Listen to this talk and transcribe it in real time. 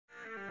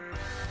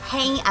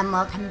Hey and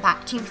welcome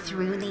back to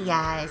Through the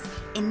Years.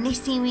 In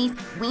this series,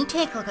 we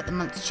take a look at the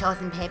month's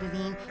chosen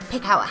pay-per-view,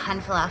 pick out a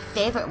handful of our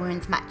favourite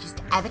women's matches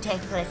to ever take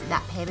place at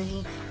that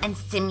pay-per-view, and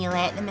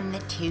simulate them in the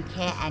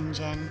 2K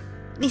engine.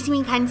 This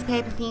weekend's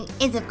pay-per-view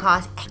is of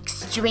course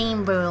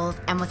Extreme Rules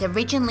and was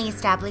originally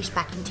established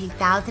back in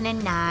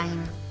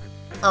 2009.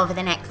 Over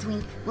the next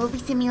week, we'll be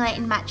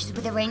simulating matches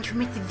with a range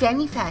from its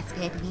very first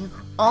pay-per-view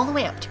all the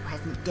way up to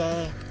present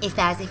day. If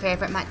there's a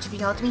favourite match of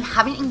yours we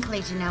haven't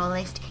included in our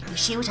list, be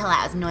sure to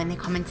let us know in the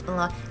comments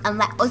below and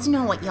let us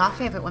know what your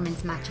favourite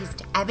women's match is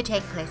to ever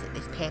take place at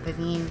this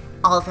pay-per-view.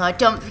 Also,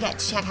 don't forget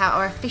to check out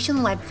our official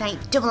website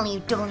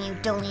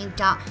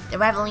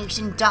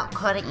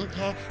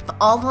www.RevELLEution.co.uk for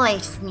all the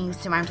latest news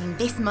surrounding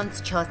this month's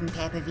chosen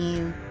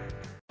pay-per-view.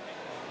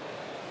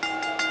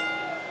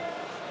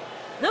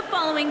 The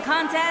following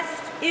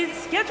contest is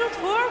scheduled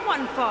for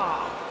one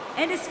fall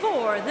and is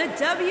for the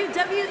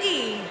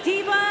WWE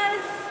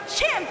Divas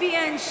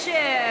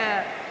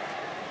Championship.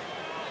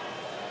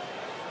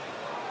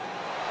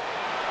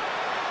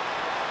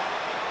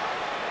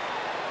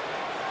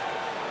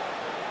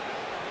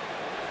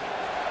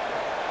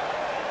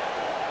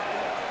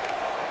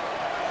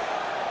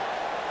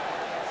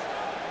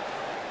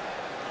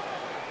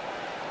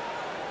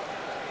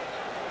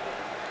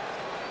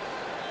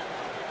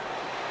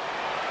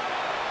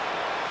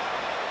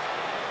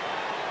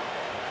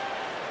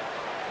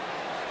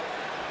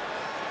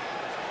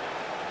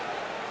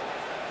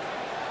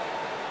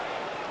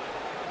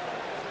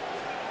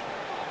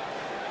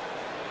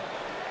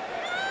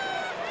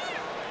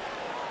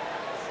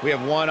 We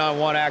have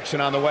one-on-one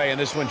action on the way, and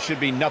this one should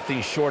be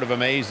nothing short of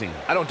amazing.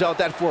 I don't doubt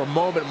that for a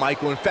moment,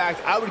 Michael. In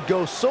fact, I would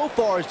go so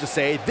far as to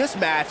say this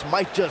match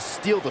might just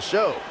steal the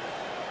show.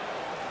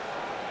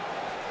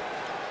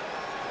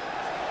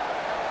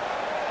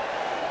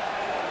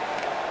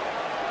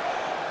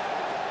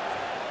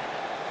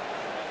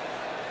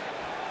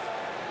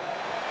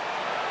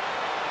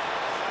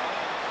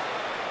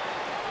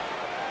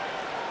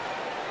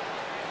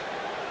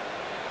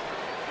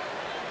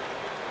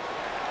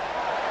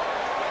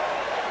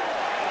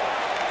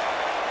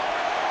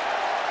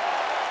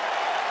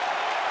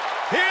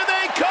 Here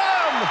they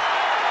come!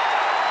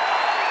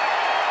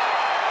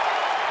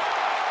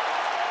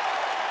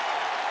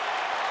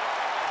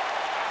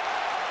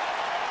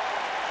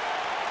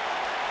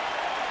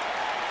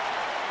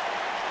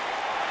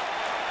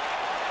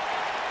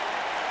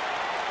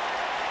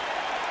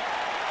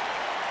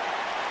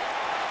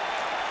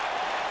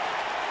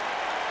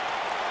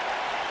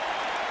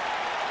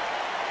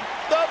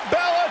 The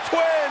Bella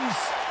Twins!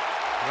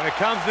 When it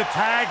comes to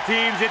tag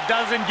teams, it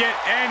doesn't get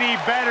any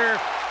better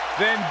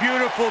than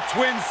beautiful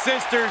twin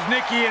sisters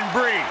Nikki and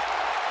Brie.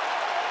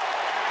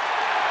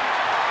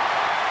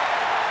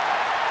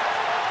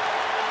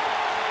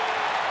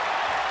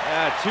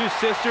 Yeah, two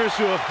sisters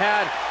who have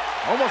had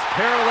almost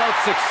parallel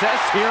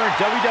success here in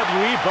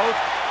WWE, both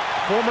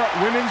former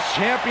women's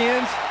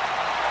champions,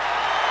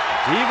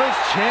 Divas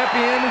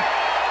champion.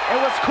 And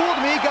what's cool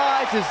to me,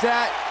 guys, is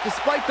that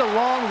despite the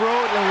long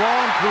road and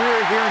long career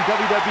here in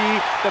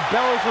WWE, the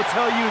Bellas will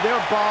tell you their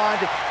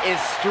bond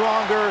is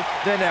stronger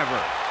than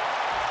ever.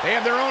 They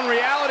have their own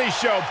reality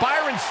show,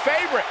 Byron's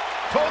favorite,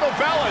 Total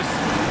Bellas.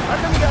 How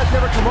come you guys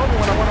never come over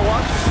when I want to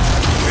watch?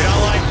 We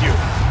don't like you.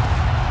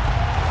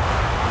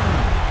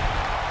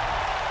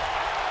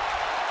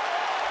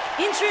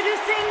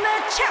 Introducing the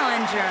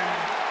challenger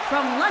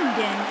from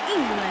London,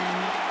 England,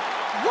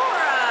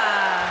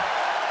 Laura.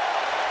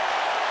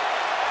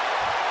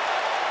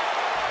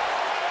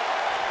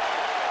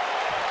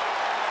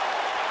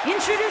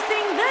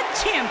 Introducing the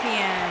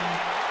champion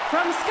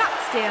from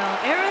Scottsdale,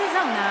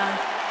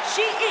 Arizona.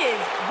 She is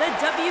the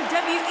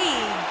WWE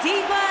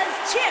Divas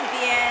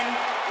Champion,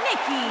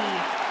 Nikki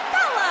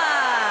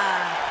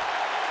Bella.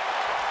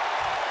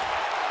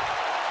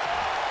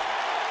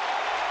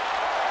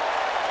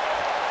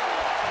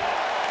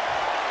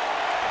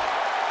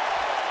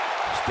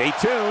 Stay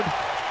tuned.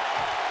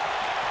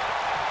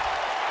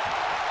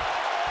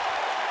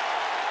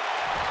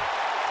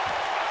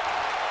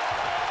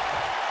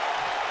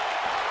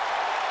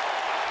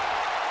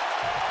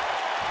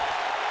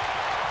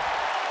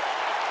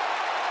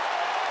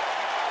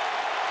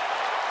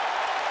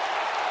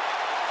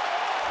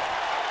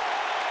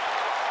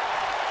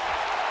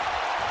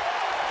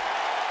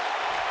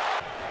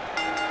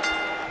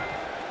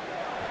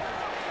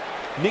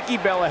 Nikki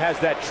Bella has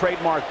that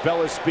trademark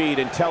Bella speed,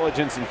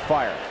 intelligence, and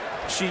fire.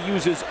 She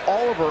uses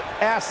all of her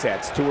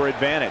assets to her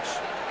advantage.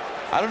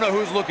 I don't know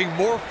who's looking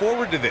more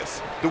forward to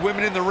this, the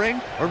women in the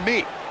ring or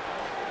me.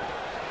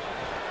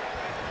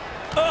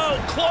 Oh,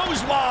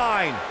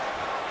 clothesline!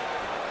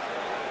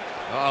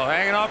 Oh,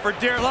 hanging on for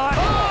dear life.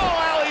 Oh,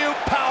 alley-oop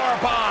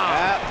powerbomb!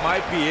 That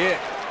might be it.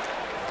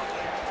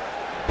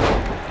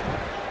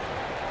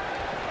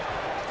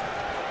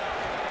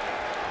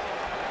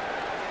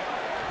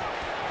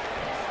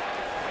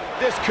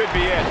 This could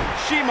be it.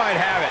 She might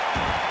have it.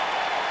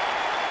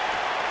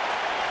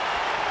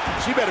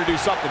 She better do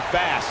something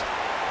fast.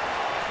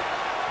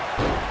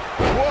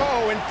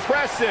 Whoa,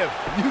 impressive.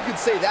 You could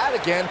say that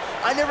again.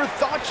 I never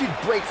thought she'd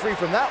break free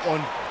from that one.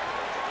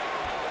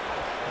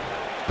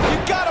 You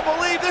gotta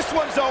believe this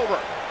one's over.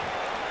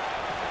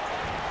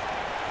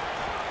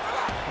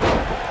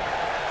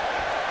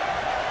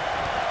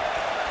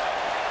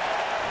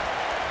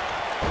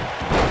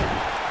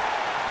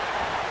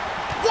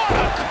 What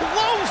a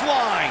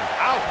clothesline!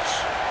 Ouch!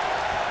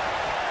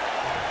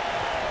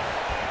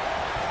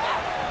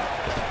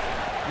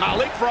 Now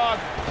leapfrog.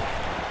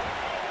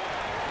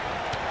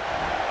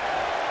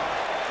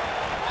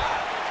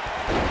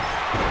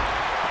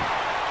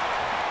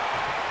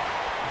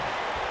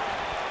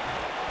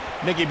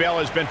 Nikki Bella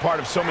has been part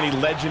of so many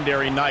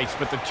legendary nights,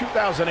 but the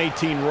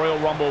 2018 Royal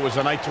Rumble was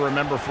a night to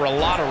remember for a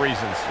lot of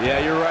reasons. Yeah,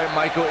 you're right,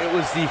 Michael. It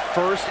was the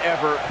first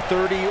ever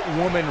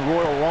 30-woman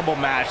Royal Rumble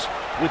match,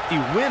 with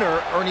the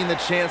winner earning the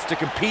chance to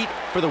compete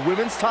for the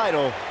women's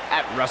title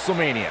at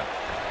WrestleMania.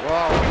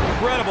 Wow,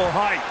 incredible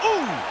height.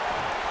 Ooh!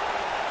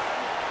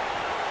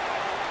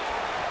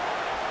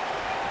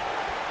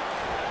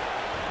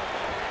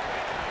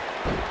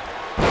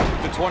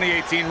 The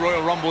 2018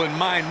 Royal Rumble in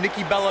mind,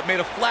 Nikki Bella made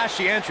a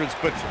flashy entrance,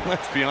 but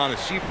let's be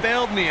honest, she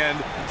failed in the end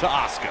to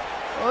Asuka.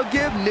 I'll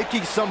give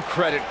Nikki some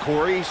credit,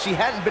 Corey. She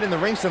hadn't been in the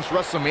ring since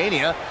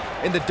WrestleMania,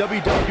 and the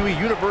WWE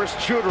Universe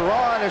cheered her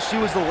on as she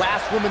was the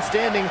last woman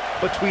standing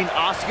between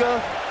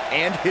Asuka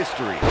and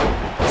history.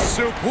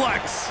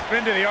 Suplex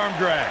into the arm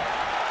drag.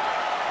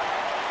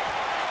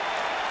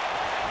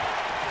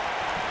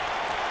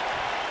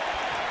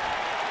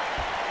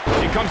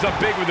 She comes up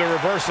big with the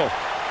reversal.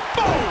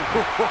 Boom!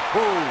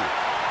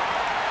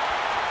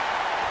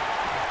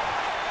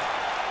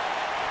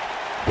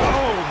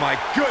 Oh my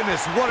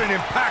goodness, what an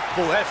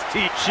impactful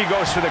ST. She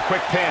goes for the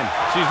quick pin.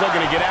 She's looking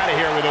to get out of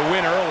here with a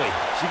win early.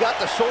 She got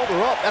the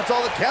shoulder up. That's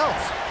all that counts.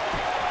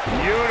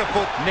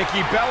 Beautiful.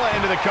 Nikki Bella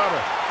into the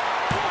cover.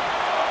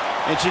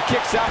 And she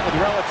kicks out with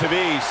relative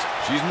ease.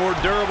 She's more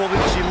durable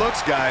than she looks,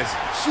 guys.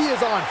 She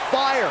is on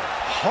fire.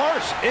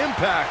 Harsh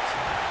impact.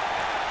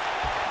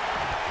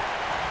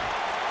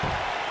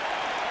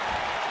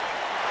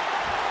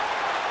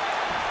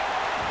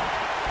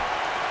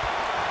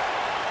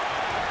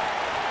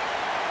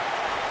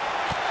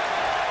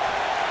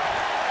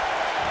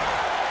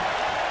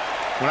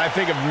 When I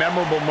think of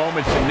memorable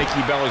moments in Nikki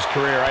Bella's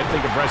career, I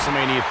think of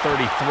WrestleMania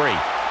 33,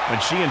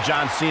 when she and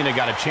John Cena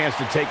got a chance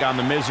to take on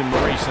The Miz and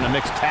Maurice in a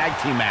mixed tag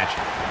team match,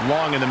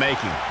 long in the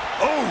making.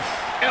 Oof!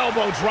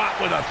 Elbow drop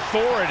with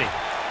authority.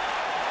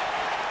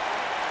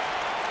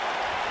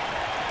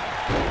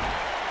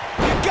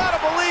 You gotta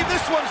believe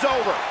this one's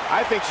over.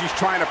 I think she's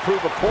trying to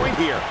prove a point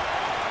here.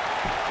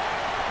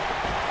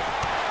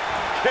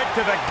 Kick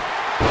to the...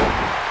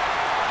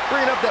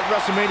 Bringing up that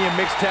WrestleMania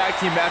mixed tag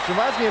team match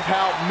reminds me of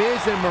how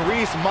Miz and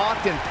Maurice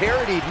mocked and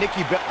parodied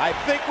Nikki Bella. I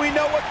think we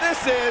know what this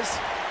is.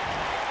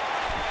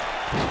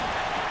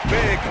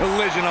 Big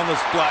collision on the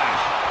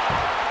splash.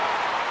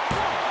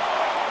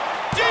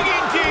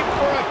 Digging deep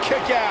for a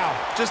kick out.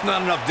 Just not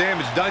enough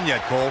damage done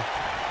yet, Cole.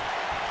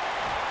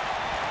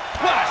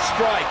 What a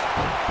strike.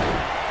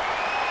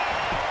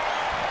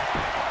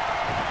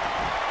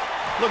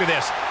 Look at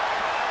this.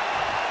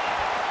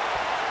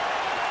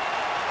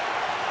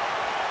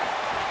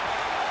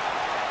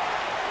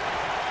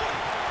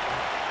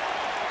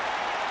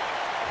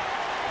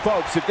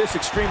 Folks, if this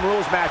Extreme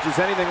Rules match is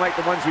anything like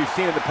the ones we've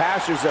seen in the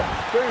past, there's a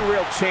very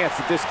real chance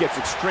that this gets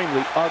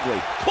extremely ugly.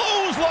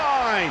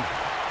 Clothesline.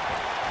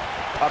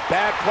 A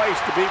bad place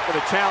to be for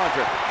the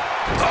challenger.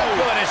 Oh,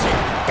 good, as she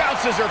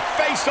bounces her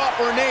face off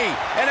her knee.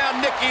 And now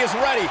Nikki is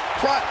ready.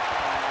 Front.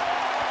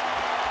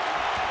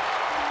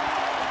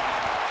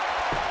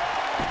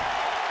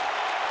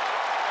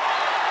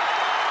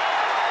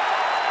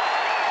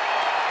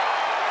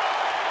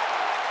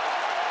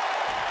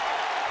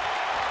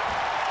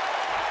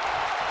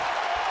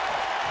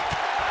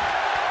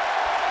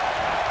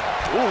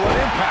 Ooh, what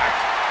impact.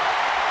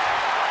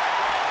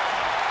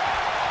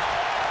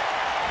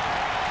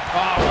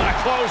 Oh, what a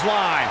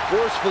clothesline.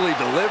 Forcefully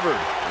delivered.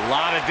 A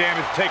lot of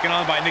damage taken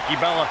on by Nikki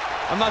Bella.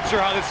 I'm not sure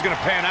how this is going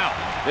to pan out.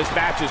 This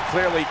match is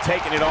clearly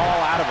taking it all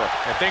out of her.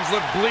 And things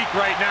look bleak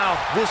right now.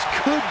 This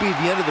could be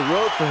the end of the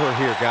road for her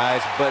here,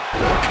 guys, but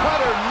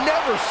Cutter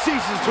never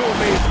ceases to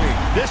amaze me.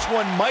 This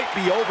one might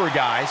be over,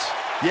 guys.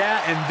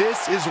 Yeah, and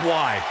this is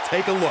why.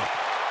 Take a look.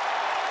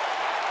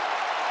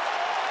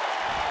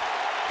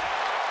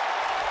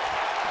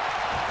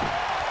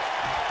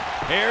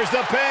 Here's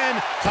the pin.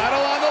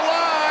 Title on the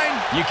line.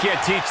 You can't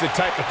teach the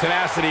type of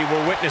tenacity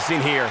we're witnessing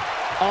here.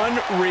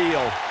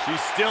 Unreal. She's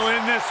still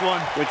in this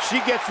one. When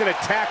she gets in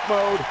attack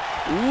mode,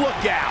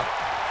 look out.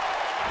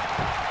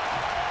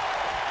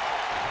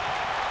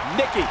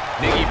 Nikki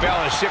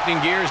Bella is shifting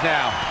gears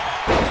now.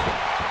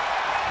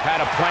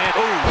 Had a plan.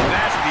 Oh,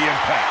 that's the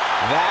impact.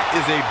 That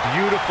is a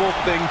beautiful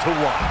thing to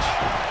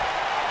watch.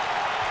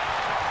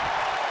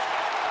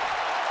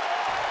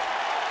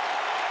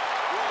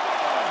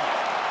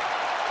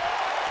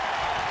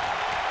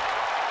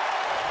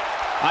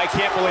 I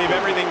can't believe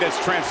everything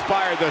that's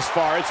transpired thus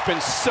far. It's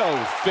been so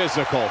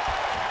physical.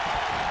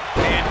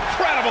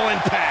 Incredible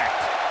impact.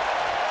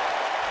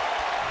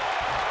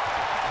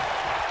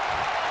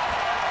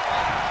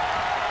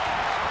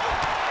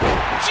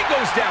 She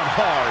goes down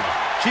hard.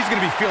 She's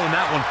going to be feeling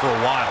that one for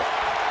a while.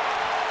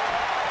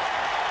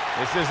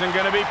 This isn't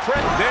going to be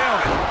pretty.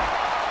 Nailed it.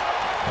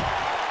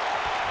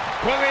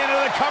 Quickly into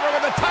the cover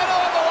with the title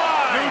on the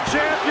line. New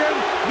champion,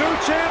 new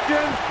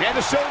champion. And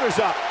the shoulders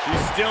up.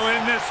 She's still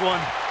in this one.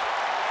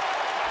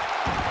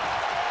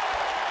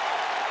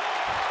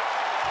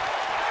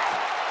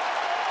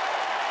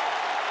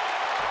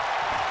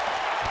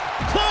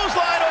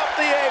 Clothesline off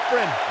the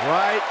apron.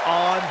 Right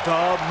on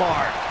the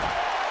mark.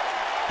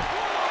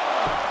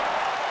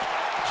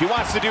 She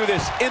wants to do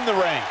this in the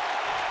ring.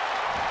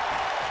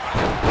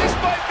 This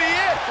might be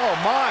it. Oh,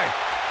 my.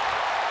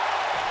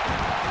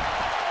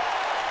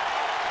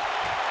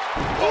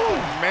 Oh,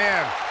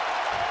 man.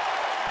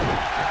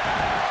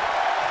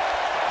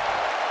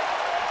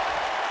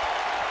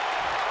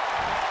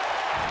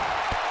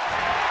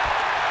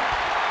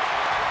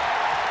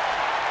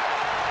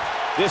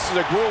 This is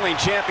a grueling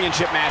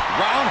championship match.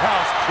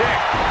 Roundhouse kick.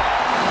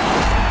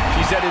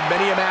 She's ended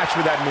many a match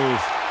with that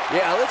move.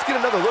 Yeah, let's get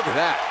another look at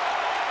that.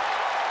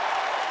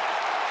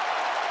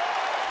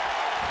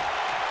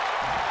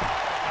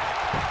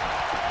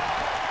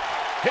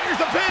 Here's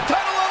the pin,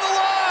 title on the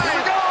line. Here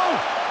we go.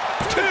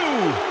 2,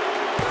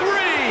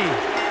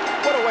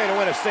 3. What a way to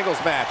win a singles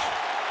match.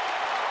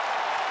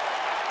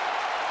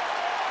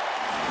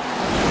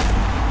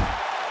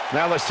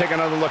 Now let's take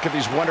another look at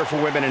these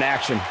wonderful women in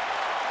action.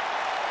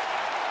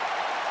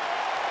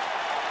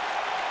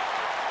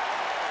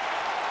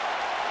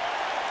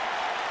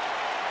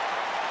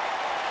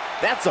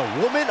 That's a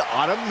woman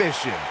on a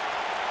mission.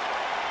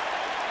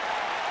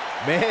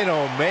 Man,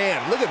 oh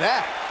man, look at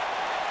that.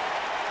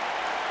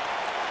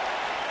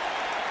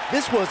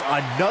 This was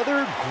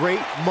another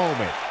great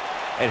moment.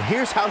 And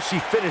here's how she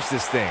finished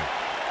this thing.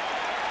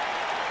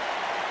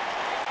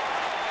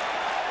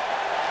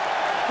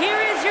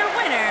 Here is your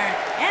winner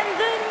and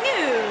the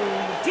new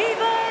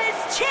Divas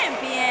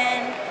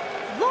Champion,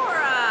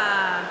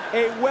 Laura.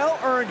 A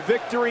well-earned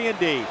victory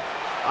indeed.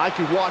 I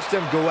could watch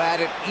them go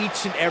at it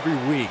each and every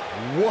week.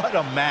 What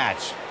a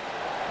match.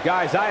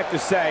 Guys, I have to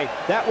say,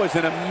 that was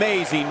an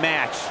amazing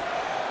match.